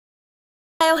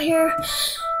Out here,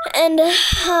 and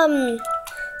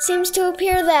seems to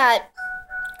appear that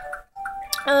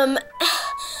I'm at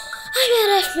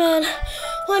F-Man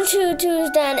 122 is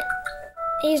done.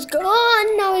 He's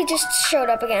gone. Now he just showed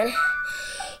up again.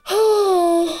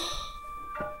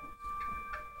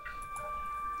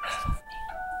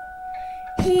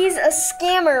 He's a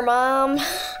scammer, Mom.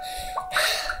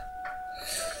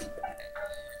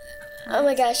 Oh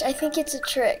my gosh, I think it's a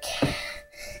trick.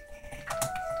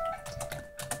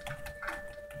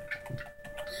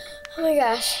 Oh my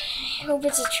gosh, I hope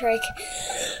it's a trick.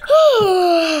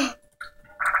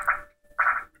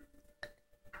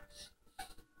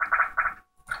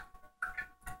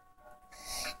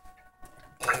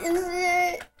 Is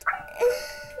it?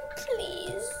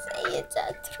 Please say it's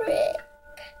a trick.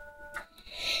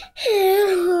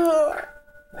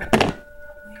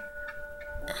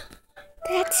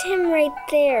 That's him right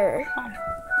there.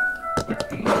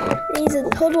 He's a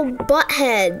total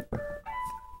butthead.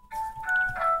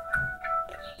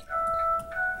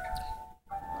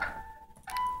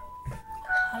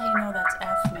 How do you know that's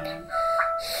F-Man?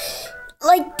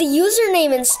 Like the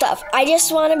username and stuff. I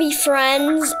just want to be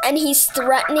friends, and he's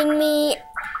threatening me.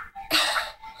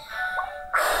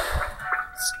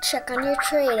 Let's check on your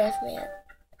trade, F-Man.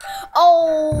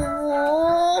 Oh.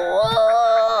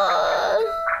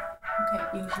 Okay,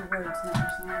 use your words, not your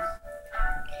sounds.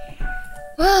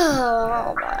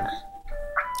 Oh.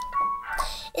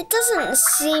 It doesn't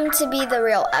seem to be the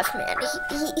real F-Man.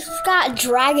 He's got a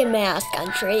dragon mask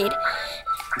on trade.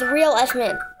 The real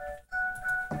F-Man.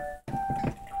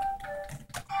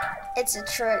 It's a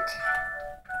trick.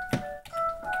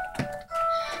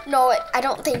 No, I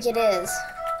don't think it is.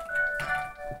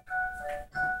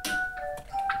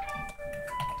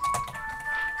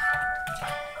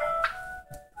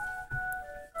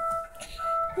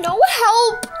 No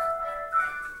help!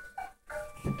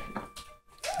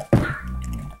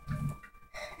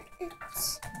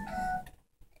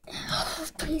 Oh,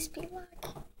 please be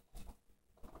lucky.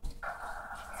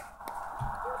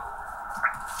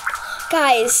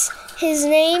 Guys, his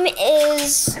name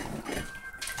is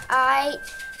I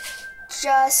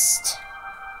Just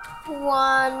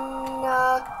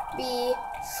Wanna Be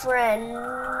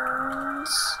Friends.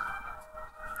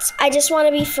 I just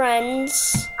wanna be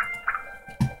friends.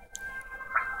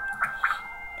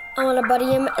 I wanna buddy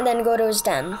him and then go to his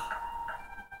den.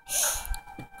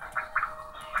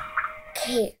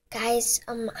 Okay, guys,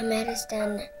 I'm at his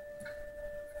den.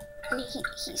 And he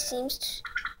seems to...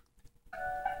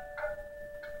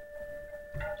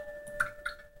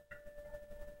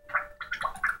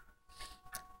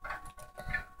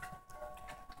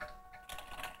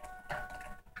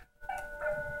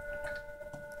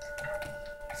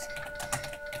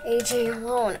 AJ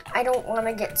alone. I don't want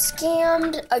to get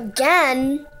scammed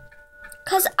again,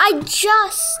 cause I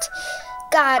just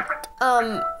got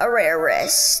a rare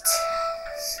wrist.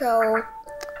 So you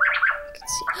can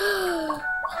see. Oh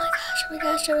my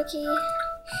gosh, Toki.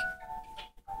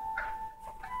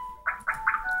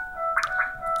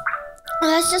 Oh,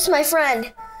 that's just my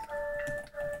friend.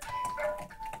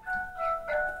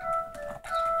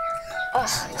 Oh,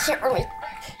 I can't really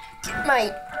get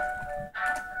my...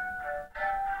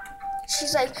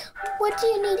 She's like, what do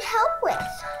you need help with?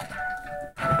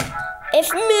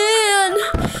 F-Man!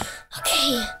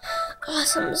 Okay.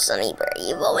 Awesome, Sunny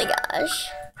Brave. Oh my gosh.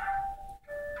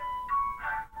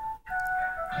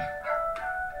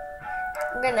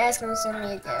 I'm gonna ask him to send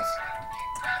me a gift.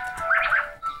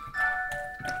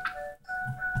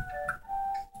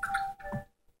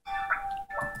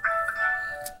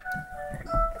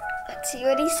 Let's see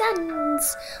what he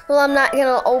sends. Well, I'm not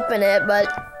gonna open it, but...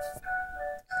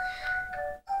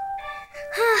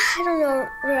 I don't know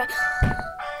where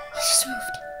he just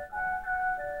moved.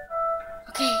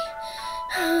 Okay.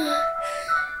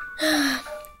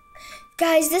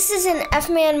 Guys, this is an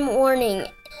F-Man warning.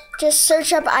 Just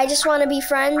search up I Just Want to Be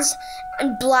Friends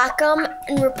and block him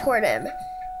and report him.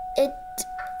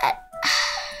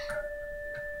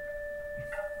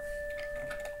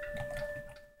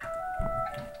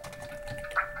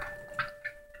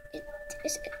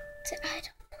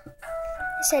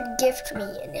 He said gift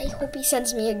me, and I hope he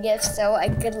sends me a gift so I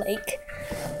could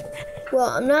well,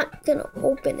 I'm not gonna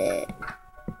open it.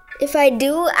 If I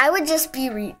do, I would just be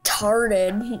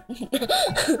retarded.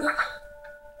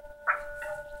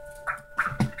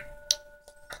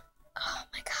 Oh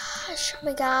my gosh,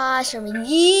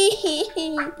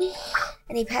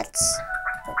 Any pets?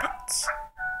 No pets.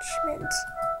 Schmins.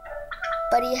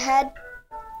 Buddy head.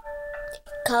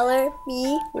 Color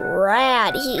me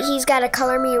rad. He's got to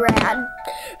color me rad.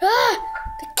 Ah,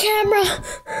 the camera.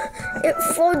 It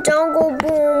fell down, go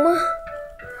boom.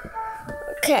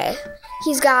 Okay,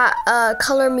 he's got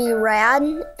Color Me Rad,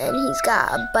 and he's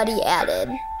got a buddy added.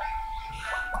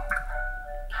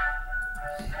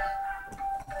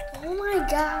 Oh my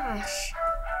gosh.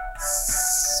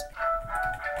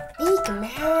 Speak,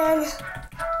 man.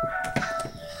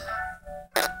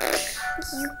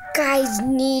 You guys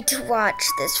need to watch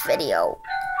this video.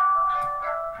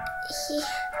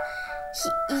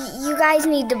 You guys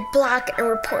need to block and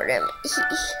report him.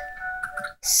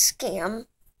 Scam.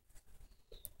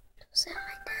 Is that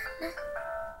my dad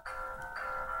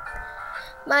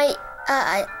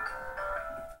now?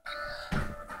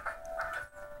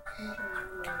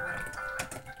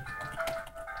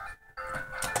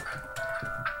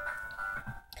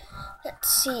 Let's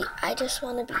see, I just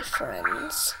want to be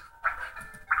friends.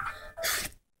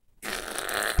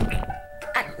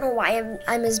 I don't know why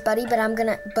I'm his buddy, but I'm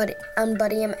gonna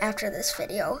unbuddy him after this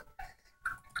video.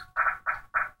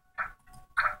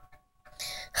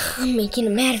 I'm making a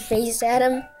mad face at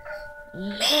him.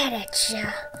 Mad at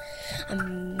ya.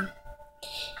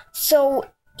 So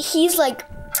he's like,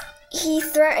 he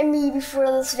threatened me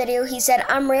before this video. He said,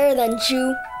 I'm rarer than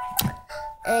you.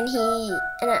 And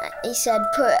he said,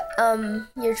 put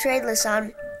your trade list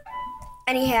on.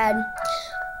 And he had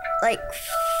like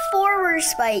 4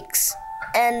 spikes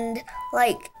and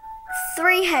like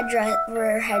 3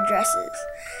 rare headdresses.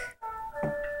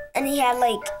 And he had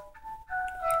like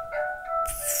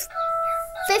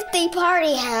 50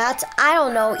 party hats. I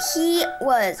don't know. He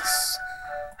was,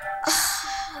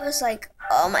 I was like,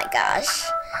 oh my gosh.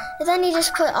 And then he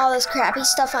just put all this crappy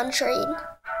stuff on trade.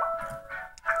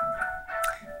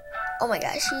 Oh my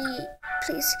gosh,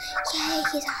 please, yay,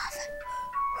 he's off.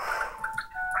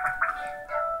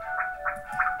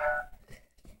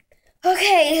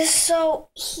 Okay, so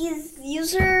his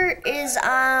user is,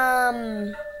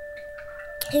 I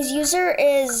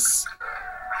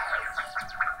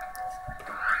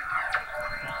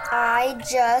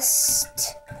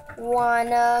just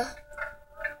wanna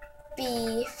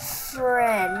be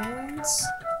friends.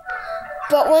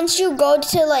 But once you go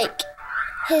to like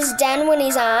his den when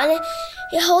he's on,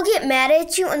 he'll get mad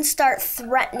at you and start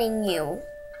threatening you.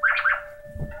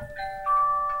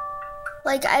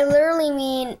 Like, I literally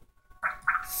mean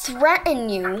threaten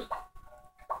you.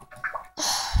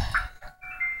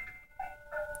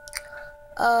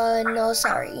 No,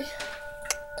 sorry.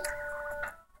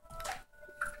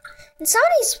 And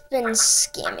somebody's been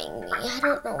scamming me. I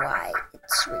don't know why.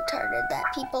 It's retarded that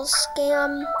people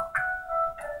scam.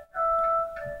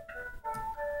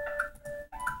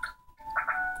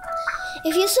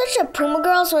 If you search up Puma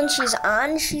Girls when she's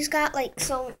on, she's got like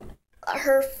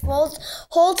her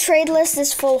whole trade list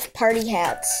is full of party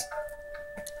hats.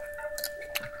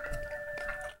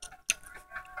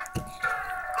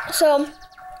 So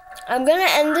I'm gonna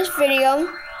end this video.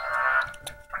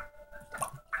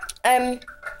 And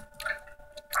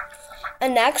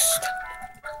next,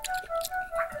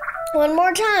 one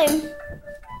more time,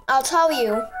 I'll tell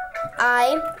you,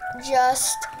 I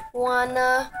just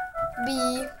wanna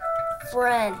be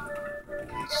friends.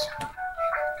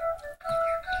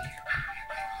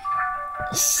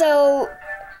 So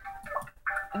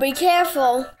be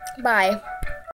careful. Bye.